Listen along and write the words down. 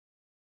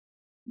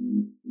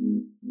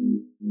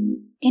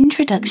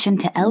Introduction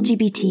to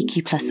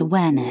LGBTQ+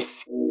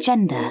 awareness,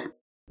 gender,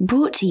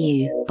 brought to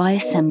you by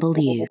Assemble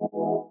You.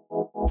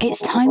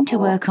 It's time to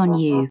work on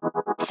you,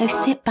 so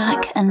sit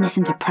back and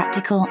listen to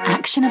practical,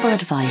 actionable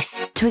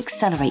advice to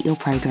accelerate your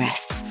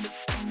progress.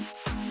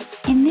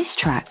 In this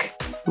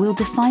track, we'll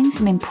define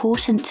some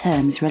important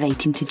terms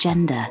relating to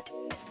gender,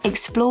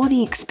 explore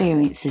the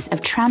experiences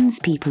of trans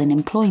people in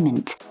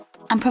employment,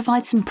 and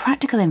provide some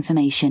practical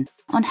information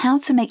on how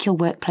to make your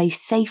workplace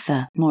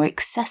safer, more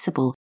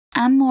accessible,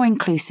 and more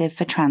inclusive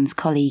for trans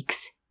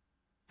colleagues.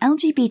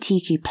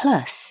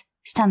 LGBTQ+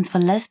 stands for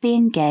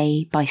lesbian,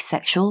 gay,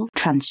 bisexual,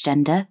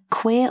 transgender,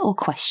 queer, or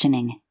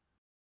questioning.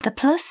 The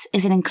plus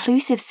is an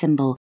inclusive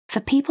symbol for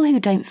people who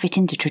don't fit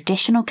into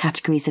traditional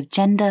categories of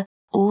gender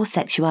or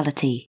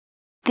sexuality.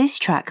 This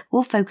track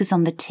will focus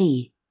on the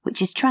T,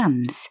 which is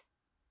trans.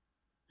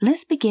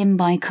 Let's begin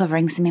by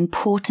covering some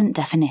important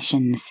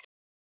definitions.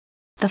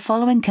 The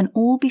following can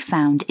all be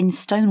found in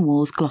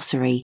Stonewall's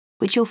glossary,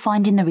 which you'll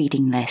find in the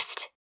reading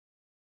list.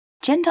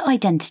 Gender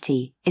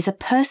identity is a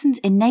person's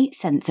innate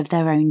sense of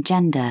their own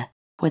gender,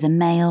 whether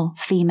male,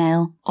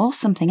 female, or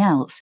something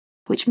else,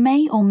 which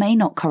may or may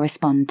not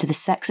correspond to the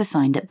sex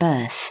assigned at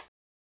birth.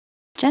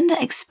 Gender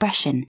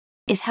expression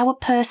is how a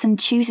person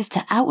chooses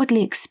to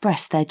outwardly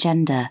express their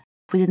gender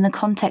within the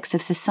context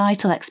of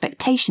societal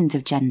expectations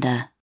of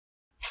gender.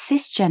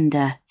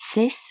 Cisgender,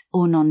 cis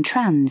or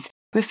non-trans,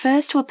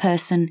 refers to a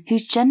person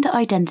whose gender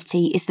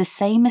identity is the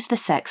same as the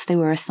sex they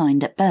were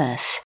assigned at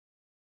birth.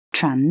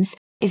 Trans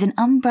is an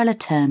umbrella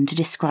term to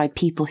describe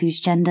people whose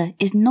gender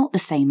is not the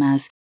same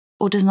as,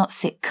 or does not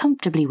sit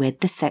comfortably with,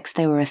 the sex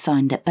they were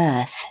assigned at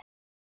birth.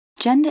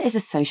 Gender is a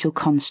social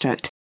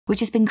construct which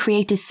has been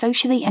created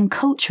socially and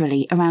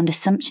culturally around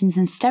assumptions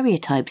and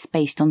stereotypes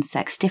based on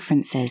sex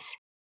differences.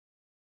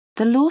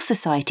 The Law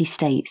Society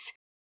states,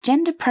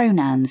 gender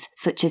pronouns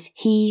such as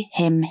he,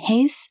 him,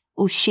 his,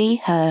 or she,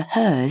 her,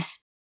 hers,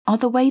 are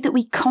the way that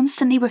we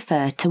constantly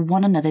refer to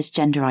one another's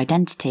gender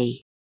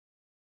identity.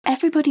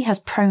 Everybody has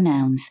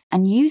pronouns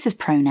and uses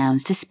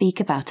pronouns to speak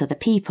about other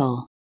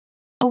people.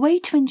 A way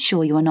to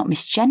ensure you are not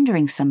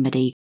misgendering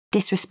somebody,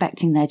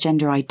 disrespecting their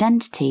gender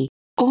identity,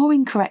 or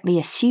incorrectly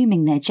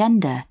assuming their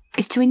gender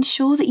is to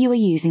ensure that you are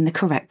using the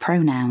correct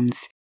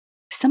pronouns.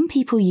 Some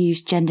people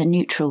use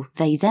gender-neutral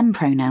they-them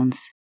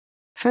pronouns.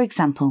 For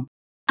example,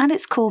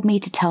 Alex called me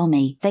to tell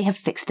me they have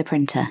fixed the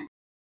printer.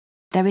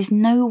 There is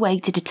no way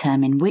to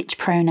determine which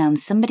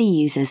pronouns somebody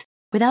uses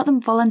without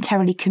them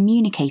voluntarily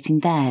communicating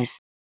theirs,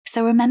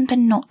 so remember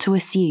not to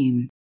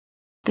assume.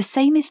 The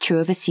same is true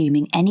of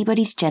assuming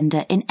anybody's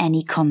gender in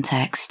any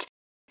context.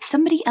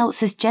 Somebody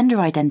else's gender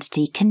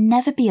identity can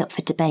never be up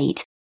for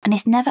debate and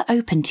is never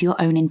open to your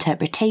own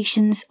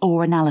interpretations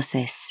or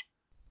analysis.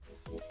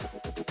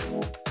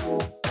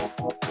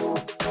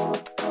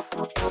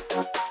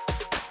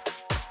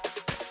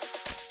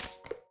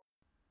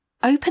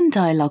 Open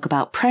dialogue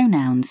about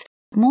pronouns,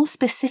 more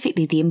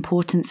specifically the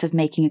importance of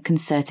making a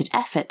concerted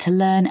effort to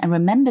learn and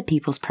remember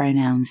people's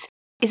pronouns,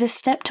 is a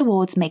step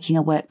towards making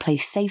a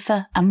workplace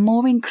safer and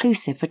more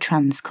inclusive for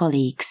trans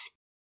colleagues.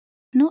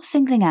 Not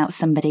singling out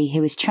somebody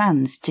who is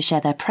trans to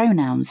share their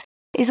pronouns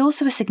is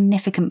also a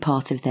significant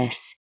part of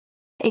this.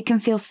 It can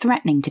feel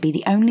threatening to be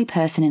the only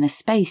person in a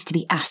space to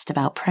be asked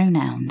about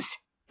pronouns.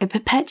 It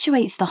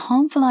perpetuates the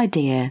harmful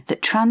idea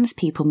that trans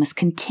people must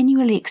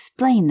continually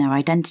explain their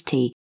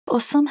identity or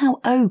somehow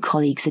owe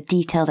colleagues a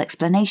detailed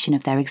explanation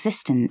of their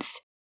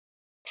existence.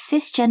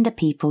 Cisgender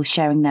people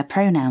sharing their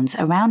pronouns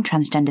around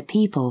transgender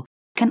people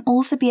can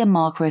also be a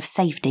marker of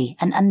safety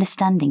and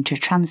understanding to a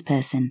trans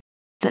person,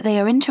 that they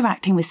are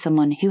interacting with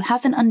someone who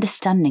has an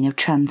understanding of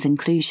trans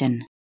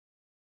inclusion.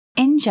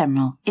 In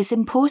general, it's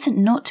important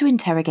not to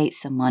interrogate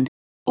someone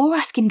or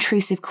ask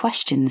intrusive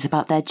questions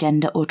about their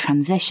gender or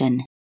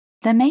transition.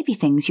 There may be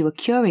things you are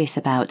curious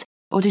about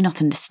or do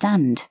not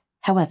understand.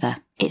 However,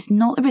 it's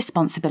not the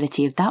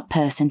responsibility of that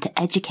person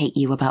to educate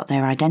you about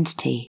their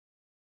identity.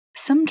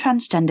 Some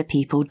transgender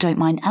people don't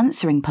mind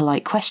answering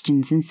polite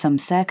questions in some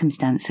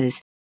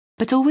circumstances,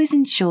 but always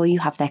ensure you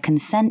have their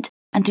consent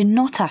and do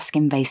not ask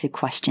invasive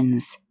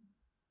questions.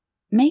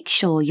 Make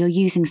sure you're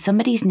using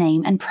somebody's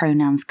name and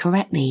pronouns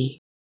correctly.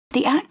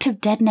 The act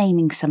of dead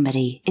naming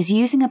somebody is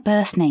using a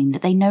birth name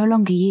that they no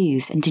longer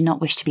use and do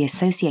not wish to be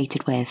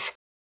associated with.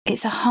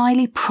 It's a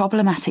highly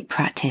problematic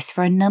practice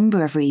for a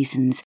number of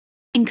reasons,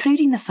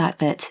 including the fact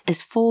that,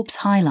 as Forbes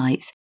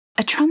highlights,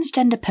 a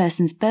transgender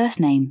person's birth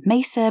name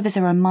may serve as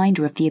a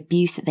reminder of the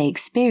abuse that they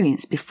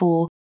experienced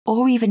before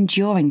or even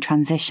during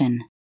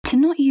transition. To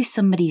not use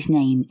somebody's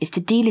name is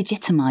to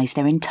delegitimize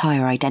their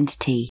entire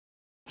identity.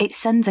 It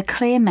sends a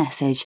clear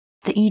message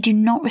that you do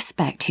not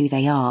respect who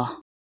they are.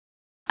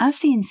 As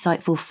the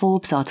insightful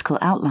Forbes article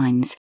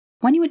outlines,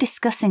 when you are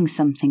discussing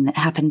something that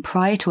happened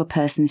prior to a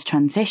person's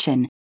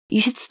transition,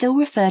 you should still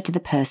refer to the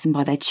person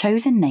by their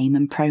chosen name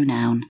and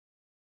pronoun.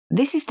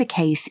 This is the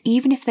case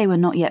even if they were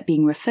not yet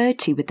being referred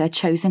to with their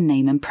chosen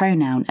name and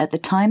pronoun at the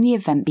time the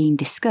event being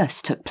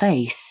discussed took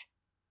place.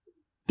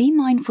 Be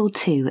mindful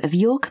too of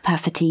your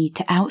capacity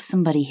to out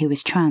somebody who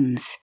is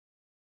trans.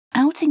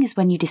 Outing is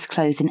when you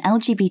disclose an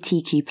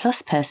LGBTQ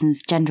plus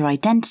person's gender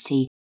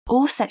identity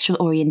or sexual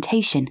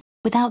orientation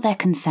without their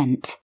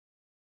consent.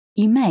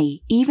 You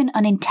may even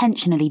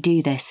unintentionally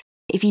do this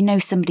if you know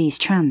somebody is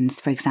trans,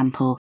 for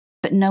example,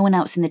 but no one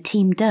else in the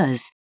team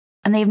does,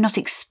 and they have not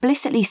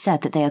explicitly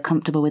said that they are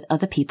comfortable with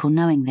other people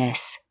knowing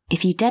this.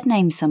 If you dead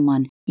name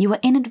someone, you are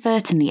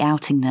inadvertently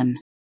outing them.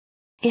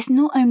 It's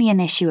not only an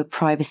issue of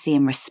privacy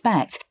and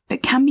respect,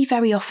 but can be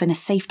very often a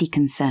safety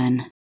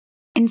concern.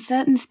 In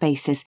certain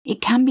spaces,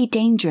 it can be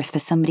dangerous for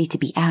somebody to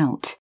be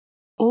out.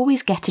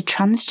 Always get a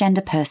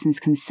transgender person's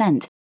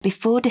consent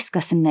before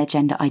discussing their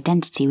gender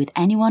identity with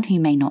anyone who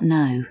may not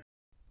know.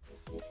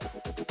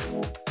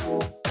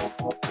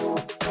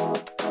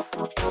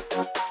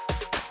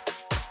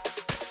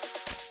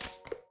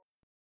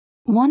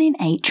 One in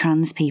 8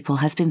 trans people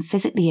has been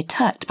physically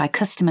attacked by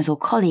customers or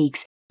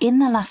colleagues in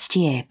the last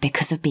year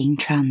because of being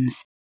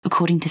trans,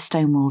 according to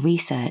Stonewall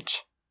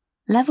research.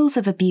 Levels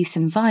of abuse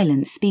and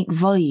violence speak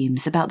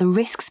volumes about the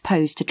risks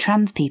posed to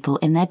trans people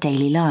in their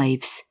daily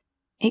lives.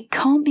 It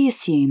can't be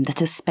assumed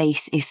that a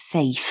space is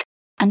safe,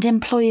 and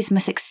employers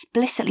must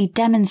explicitly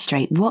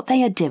demonstrate what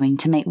they are doing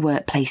to make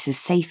workplaces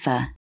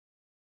safer.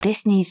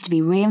 This needs to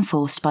be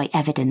reinforced by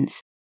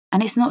evidence,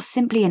 and it's not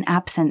simply an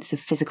absence of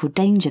physical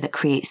danger that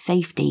creates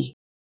safety.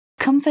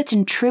 Comfort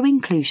and true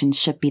inclusion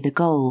should be the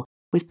goal,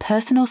 with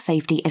personal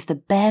safety as the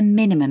bare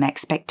minimum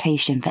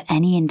expectation for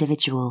any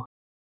individual.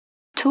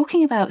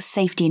 Talking about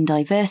safety and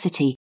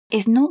diversity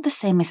is not the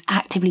same as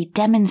actively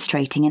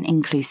demonstrating an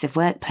inclusive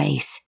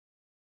workplace.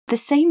 The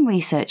same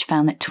research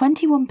found that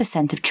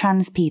 21% of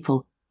trans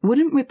people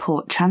wouldn't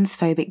report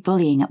transphobic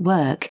bullying at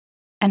work,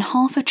 and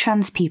half of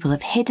trans people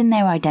have hidden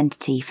their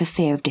identity for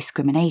fear of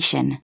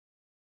discrimination.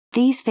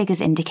 These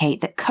figures indicate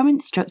that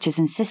current structures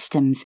and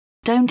systems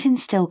don't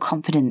instill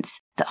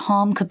confidence that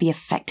harm could be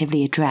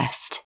effectively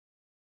addressed.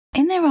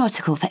 In their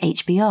article for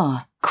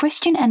HBR,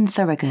 Christian N.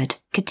 Thorogood,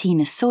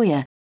 Katina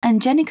Sawyer, and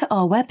Jenica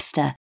R.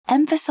 Webster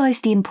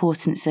emphasised the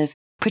importance of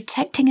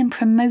protecting and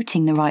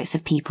promoting the rights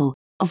of people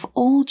of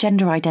all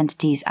gender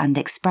identities and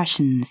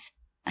expressions,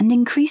 and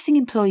increasing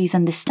employees'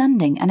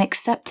 understanding and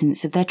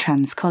acceptance of their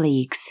trans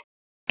colleagues.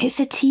 It's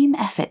a team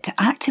effort to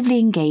actively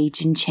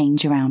engage in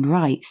change around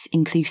rights,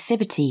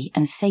 inclusivity,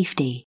 and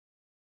safety.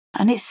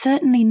 And it's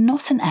certainly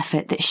not an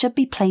effort that should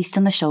be placed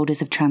on the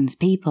shoulders of trans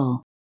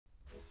people.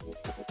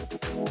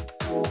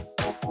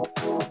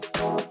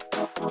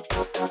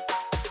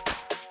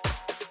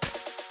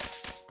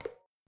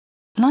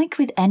 Like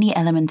with any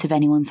element of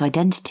anyone's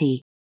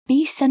identity,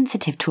 be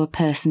sensitive to a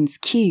person's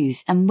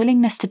cues and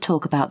willingness to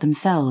talk about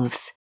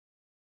themselves.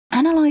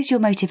 Analyse your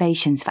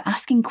motivations for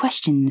asking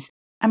questions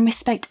and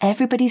respect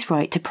everybody's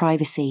right to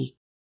privacy.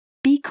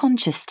 Be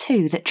conscious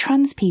too that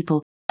trans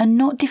people are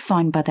not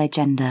defined by their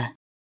gender.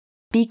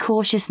 Be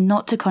cautious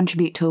not to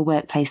contribute to a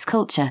workplace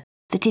culture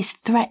that is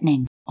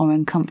threatening or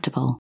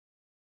uncomfortable.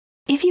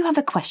 If you have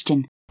a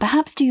question,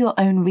 perhaps do your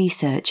own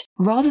research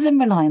rather than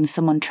rely on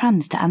someone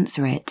trans to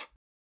answer it.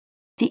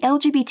 The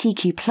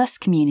LGBTQ+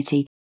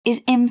 community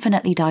is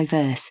infinitely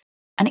diverse,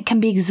 and it can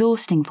be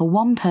exhausting for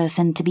one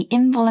person to be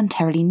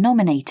involuntarily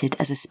nominated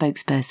as a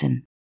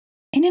spokesperson.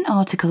 In an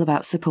article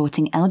about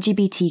supporting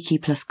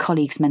LGBTQ+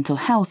 colleagues' mental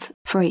health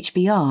for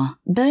HBR,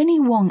 Bernie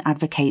Wong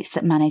advocates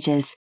that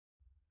managers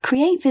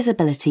create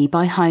visibility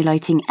by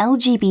highlighting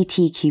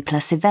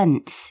LGBTQ+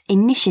 events,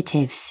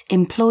 initiatives,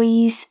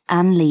 employees,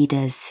 and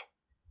leaders.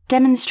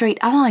 Demonstrate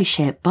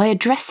allyship by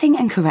addressing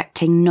and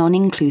correcting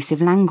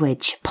non-inclusive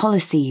language,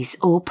 policies,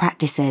 or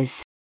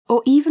practices,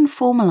 or even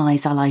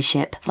formalise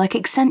allyship like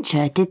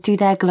Accenture did through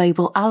their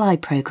Global Ally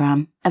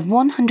programme of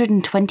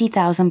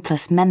 120,000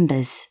 plus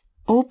members,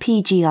 or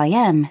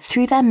PGIM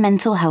through their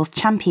Mental Health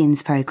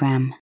Champions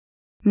programme.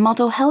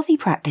 Model healthy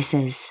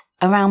practices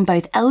around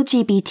both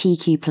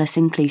LGBTQ+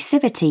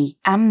 inclusivity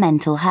and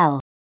mental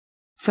health,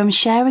 from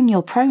sharing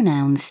your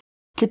pronouns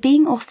to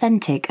being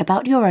authentic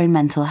about your own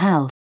mental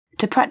health,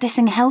 to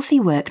practicing healthy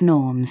work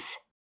norms.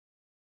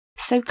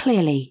 So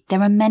clearly,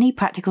 there are many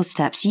practical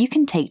steps you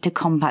can take to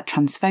combat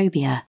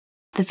transphobia,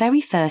 the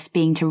very first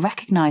being to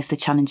recognise the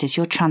challenges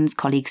your trans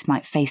colleagues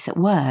might face at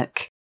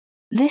work.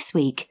 This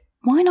week,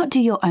 why not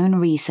do your own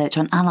research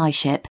on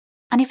allyship,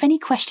 and if any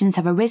questions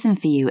have arisen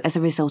for you as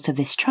a result of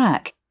this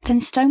track,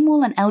 then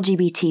Stonewall and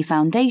LGBT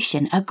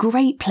Foundation are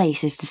great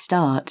places to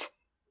start.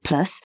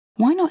 Plus,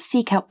 why not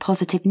seek out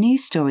positive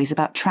news stories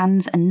about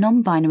trans and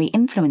non-binary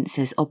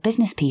influencers or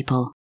business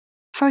people?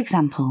 For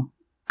example,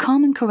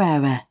 Carmen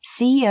Carrera,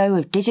 CEO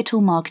of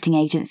digital marketing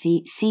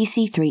agency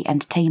CC3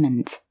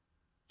 Entertainment.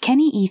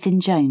 Kenny Ethan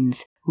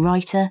Jones,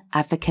 writer,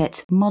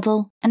 advocate,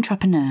 model,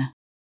 entrepreneur.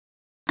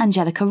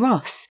 Angelica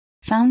Ross,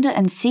 founder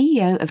and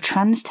CEO of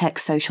Trans Tech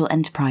Social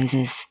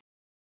Enterprises.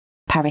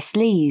 Paris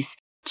Lees,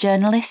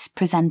 journalist,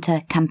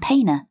 presenter,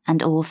 campaigner,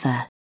 and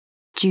author.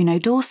 Juno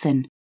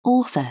Dawson,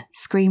 author,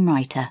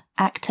 screenwriter,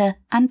 actor,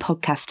 and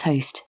podcast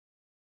host.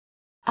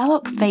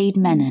 Alok Vade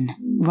Menon,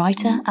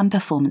 writer and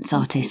performance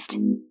artist.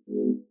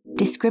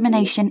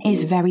 Discrimination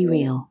is very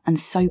real and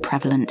so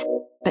prevalent,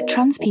 but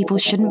trans people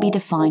shouldn't be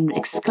defined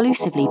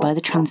exclusively by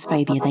the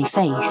transphobia they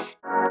face.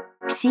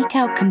 seek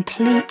out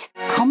complete,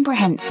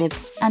 comprehensive,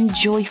 and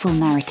joyful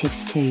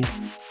narratives too.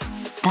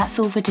 That's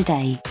all for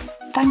today.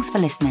 Thanks for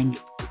listening.